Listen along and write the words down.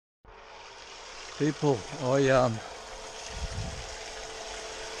people.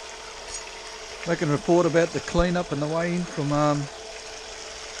 Making a report about the clean-up and the way in from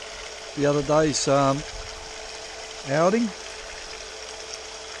the other day's outing.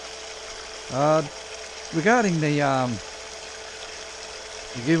 Regarding the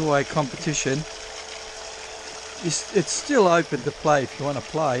giveaway competition, it's still open to play if you want to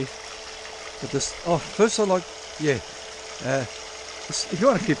play. But this, first I'd like, if you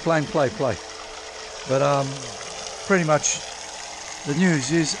want to keep playing, play. But pretty much the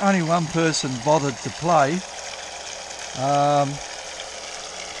news is only one person bothered to play.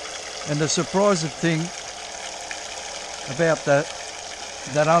 And the surprising thing about that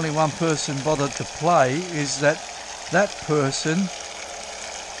only one person bothered to play is that person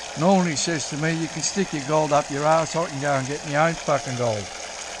normally says to me, you can stick your gold up your arse, I can go and get my own fucking gold.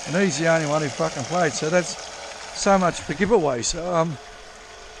 And he's the only one who fucking played, so that's so much for giveaways.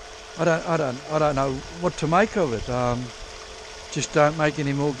 I don't know what to make of it. Just don't make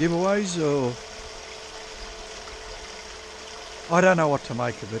any more giveaways, or I don't know what to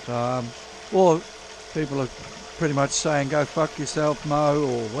make of it. Or people are pretty much saying go fuck yourself, Mo,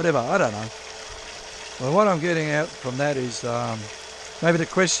 or whatever. I don't know. Well, what I'm getting out from that is maybe the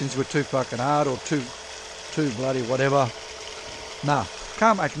questions were too fucking hard or too bloody whatever. Nah,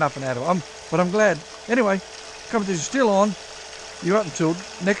 can't make nothing out of them. But I'm glad. Anyway, competition's still on. You got until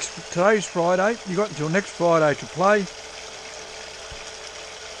today's Friday. You got until next Friday to play.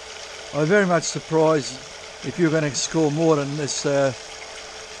 I'm very much surprised if you're going to score more than this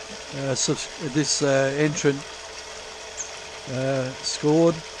entrant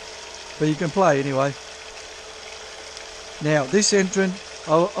scored, but you can play anyway. Now this entrant,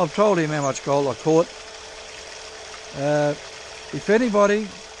 I've told him how much gold I caught. If anybody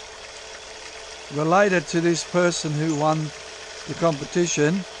related to this person who won the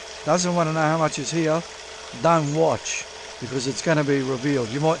competition doesn't want to know how much is here, don't watch, because it's going to be revealed.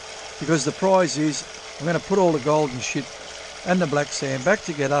 You might, because the prize is I'm going to put all the gold and shit and the black sand back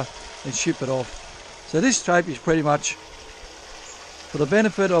together and ship it off. So this tape is pretty much for the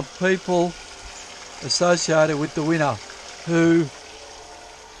benefit of people associated with the winner who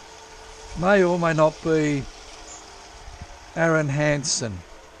may or may not be Aaron Hansen.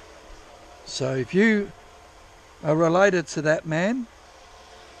 So if you are related to that man,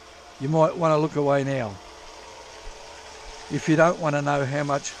 you might want to look away now. If you don't want to know how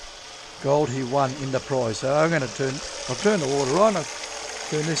much gold he won in the prize. So I'm going to I'll turn the water on, I'll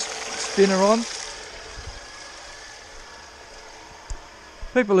turn this spinner on.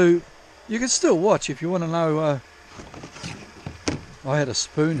 People who, you can still watch if you want to know. I had a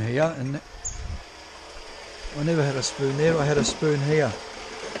spoon here, and I never had a spoon there, I had a spoon here.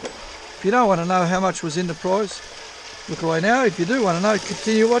 If you don't want to know how much was in the prize, look away now. If you do want to know,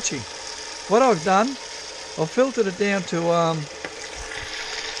 continue watching. What I've done, I've filtered it down to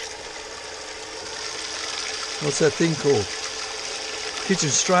what's that thing called? Kitchen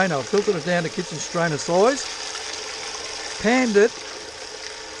strainer. I've filtered it down to kitchen strainer size. Panned it,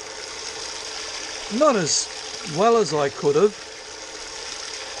 not as well as I could have,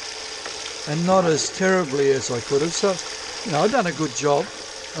 and not as terribly as I could have. So, you know, I've done a good job,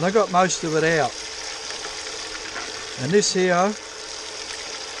 and I got most of it out. And this here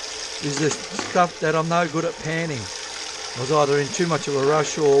is the stuff that I'm no good at panning. I was either in too much of a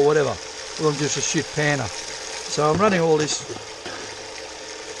rush or whatever, or I'm just a shit panner. So I'm running all this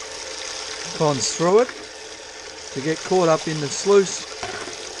cons through it to get caught up in the sluice,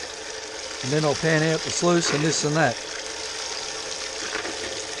 and then I'll pan out the sluice and this and that.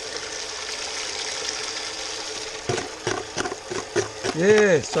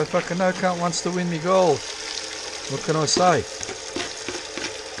 Yeah, so fucking no cunt wants to win me gold. What can I say?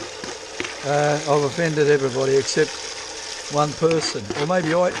 I've offended everybody except one person, or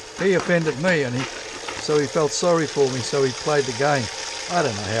maybe he offended me, and so he felt sorry for me, so he played the game. I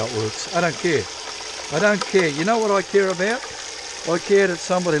don't know how it works. I don't care. I don't care. You know what I care about? I care that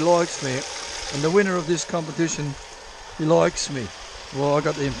somebody likes me, and the winner of this competition, he likes me. Well, I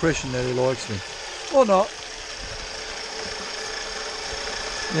got the impression that he likes me. Or not.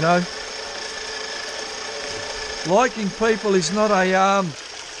 You know, liking people is not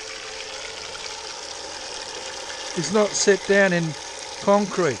it's not set down in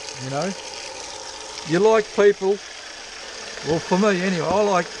concrete, you know. You like people, well, for me anyway, I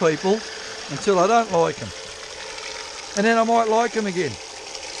like people until I don't like them, and then I might like them again.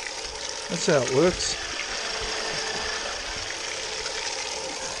 That's how it works.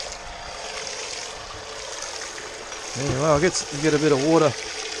 Anyway, I'll get a bit of water.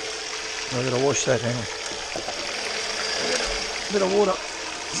 I've got to wash that, hang on. A bit of water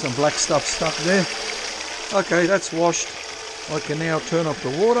some black stuff stuck there. Okay, that's washed. I can now turn off the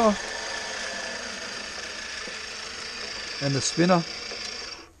water and the spinner.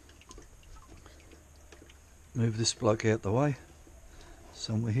 Move this bloke out the way,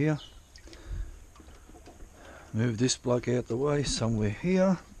 somewhere here. Move this bloke out the way, somewhere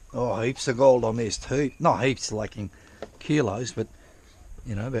here. Oh, heaps of gold on this too. Not heaps, like in kilos, but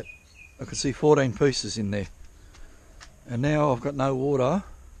you know, about, I could see 14 pieces in there. And now I've got no water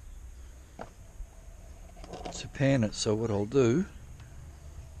to pan it, so what I'll do,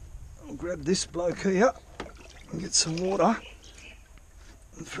 I'll grab this bloke here and get some water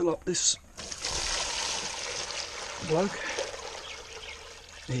and fill up this bloke.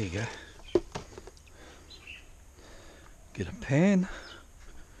 There you go. Get a pan.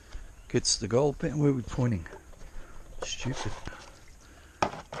 Gets the gold pan. Where are we pointing? Stupid.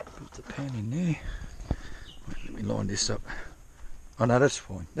 Put the pan in there. Let me line this up. Oh no, that's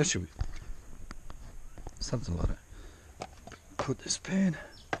fine. That should be something like that. Put this pan.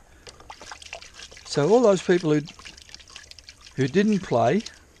 So all those people who didn't play,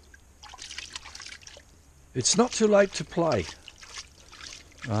 it's not too late to play.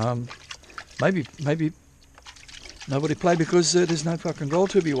 Maybe nobody played because there's no fucking gold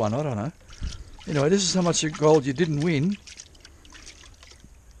to be won. I don't know. Anyway, this is how much gold you didn't win,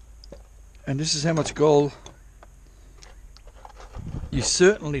 and this is how much gold you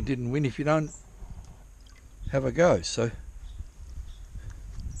certainly didn't win if you don't have a go. So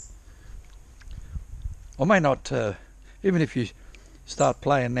I may not, even if you start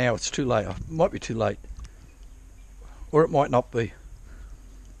playing now, it's too late. It might be too late, or it might not be.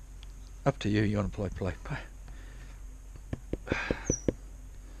 Up to you. You want to play.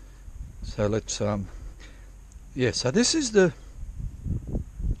 So let's yeah, so this is the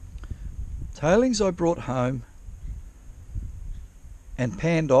tailings I brought home and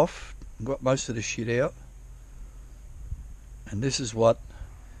panned off and got most of the shit out, and this is what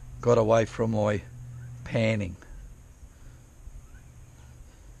got away from my panning.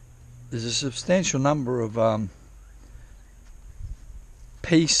 There's a substantial number of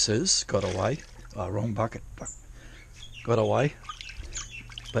pieces got away. Oh, wrong bucket. Got away,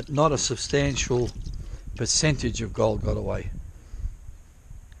 but not a substantial percentage of gold got away.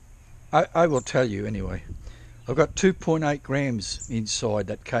 I will tell you anyway. I've got 2.8 grams inside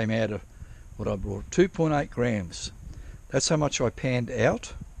that came out of what I brought. 2.8 grams. That's how much I panned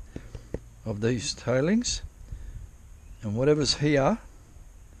out of these tailings, and whatever's here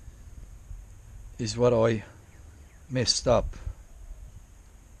is what I messed up.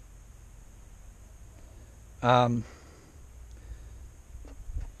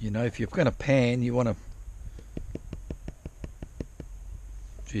 You know, if you're going to pan, you want to,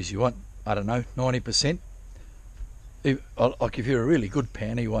 geez, you want, I don't know, 90%. Like if you're a really good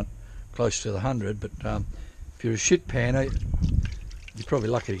panner, you want close to the 100, but if you're a shit panner, you're probably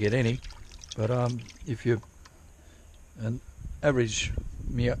lucky to get any. But if you're an average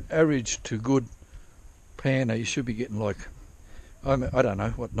to good panner, you should be getting like, I don't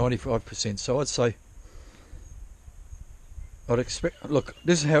know, what, 95%. So I'd say, I'd expect, look,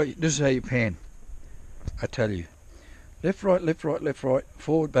 this is how you pan. I tell you, left, right, left, right, left, right,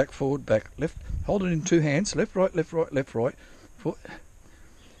 forward, back, left. Hold it in two hands. Left, right, left, right, left, right.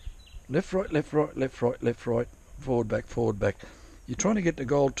 Left, right, left, right, left, right, left, right. Forward, back. You're trying to get the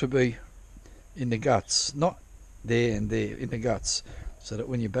gold to be in the guts, not there and there, in the guts, so that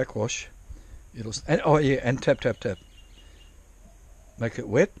when you backwash, it'll. And, oh yeah, and tap. Make it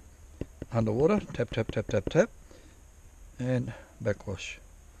wet, underwater. Tap. And backwash.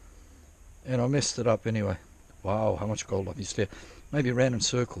 And I messed it up anyway. Wow, how much gold I missed there. Maybe random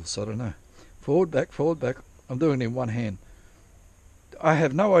circles, I don't know. Forward, back. I'm doing it in one hand. I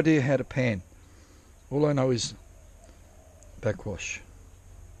have no idea how to pan. All I know is backwash.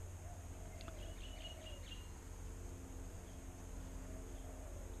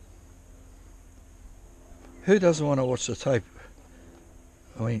 Who doesn't want to watch the tape?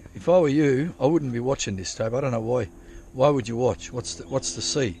 I mean, if I were you, I wouldn't be watching this tape. I don't know why. Why would you watch? What's to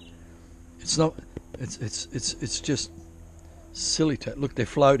see? It's not. It's just silly tape. Look, they're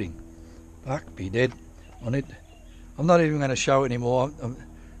floating. Fuck, be dead on it. I'm not even going to show it anymore.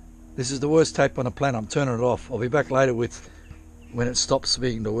 This is the worst tape on the planet. I'm turning it off. I'll be back later with when it stops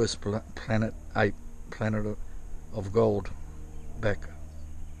being the worst planet of gold. Back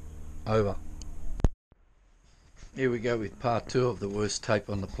over. Here we go with part 2 of the worst tape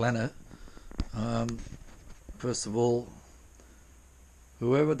on the planet. First of all,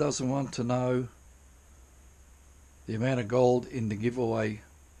 whoever doesn't want to know the amount of gold in the giveaway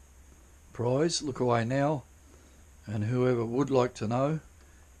prize, look away now. And whoever would like to know,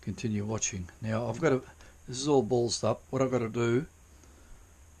 continue watching. Now I've got to, this is all ballsed up. What I've got to do,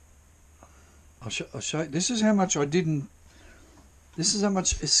 I'll show you. This is how much I didn't, this is how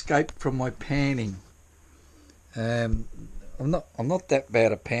much escaped from my panning. I'm not that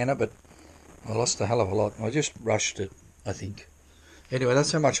bad a panner, but I lost a hell of a lot. I just rushed it, I think. Anyway,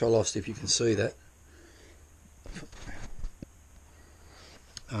 that's how much I lost, if you can see that.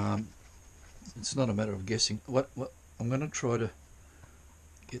 It's not a matter of guessing. What I'm going to try to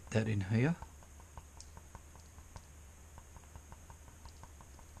get that in here.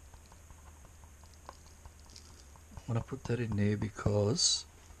 I want to put that in there because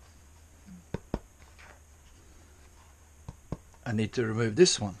I need to remove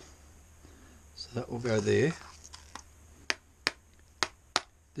this one. So that will go there.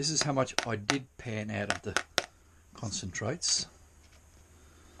 This is how much I did pan out of the concentrates.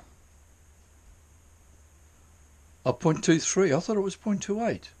 Oh, 0.23. I thought it was 0.28.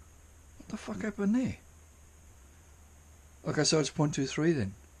 What the fuck happened there? Okay, so it's 0.23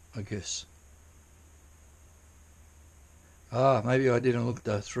 then, I guess. Ah, maybe I didn't look at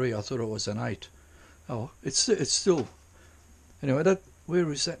the 3. I thought it was an 8. Oh, it's still. Anyway, that,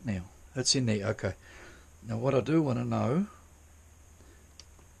 where is that now? That's in there. Okay. Now what I do want to know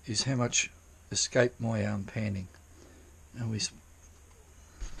is how much escaped my panning. And we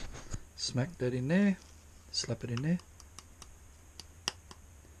smack that in there. Slap it in there.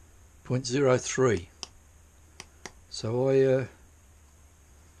 0.03. So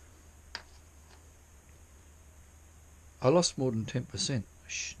I lost more than 10%.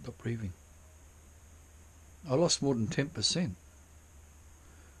 Shh, stop breathing. I lost more than 10%.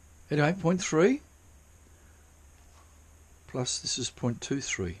 Anyway, 0.3 plus this is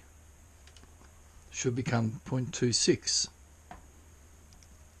 0.23. Should become 0.26.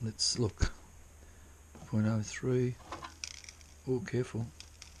 Let's look. 0.03. Oh, careful.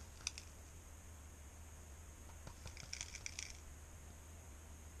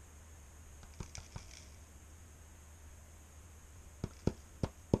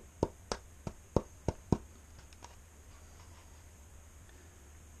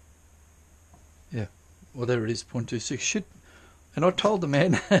 Yeah, well there it is, 0.26. Shit. And I told the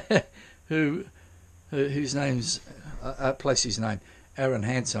man whose name's place his name, Aaron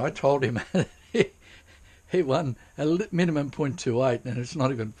Hansen. I told him he won a minimum 0.28, and it's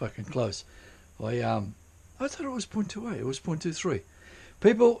not even fucking close. I thought it was 0.28. It was 0.23.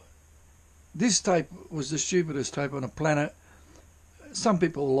 People, this tape was the stupidest tape on the planet. Some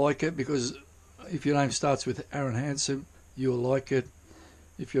people like it because if your name starts with Aaron Hansen, you'll like it.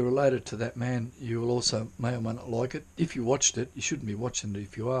 If you're related to that man, you will also may or may not like it. If you watched it, you shouldn't be watching it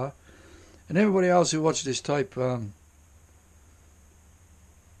if you are. And everybody else who watched this tape, yeah,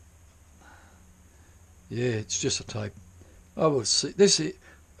 it's just a tape. I will see this.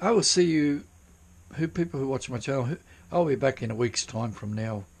 I will see you, people who watch my channel. I'll be back in a week's time from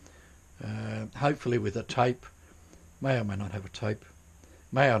now, hopefully with a tape. May or may not have a tape.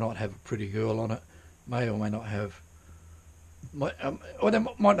 May or not have a pretty girl on it. May or may not have. Or there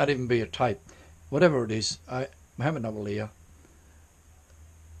might not even be a tape. Whatever it is, Mohammed Noble here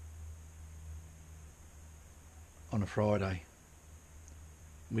on a Friday.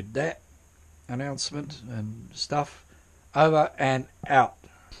 With that announcement and stuff, over and out.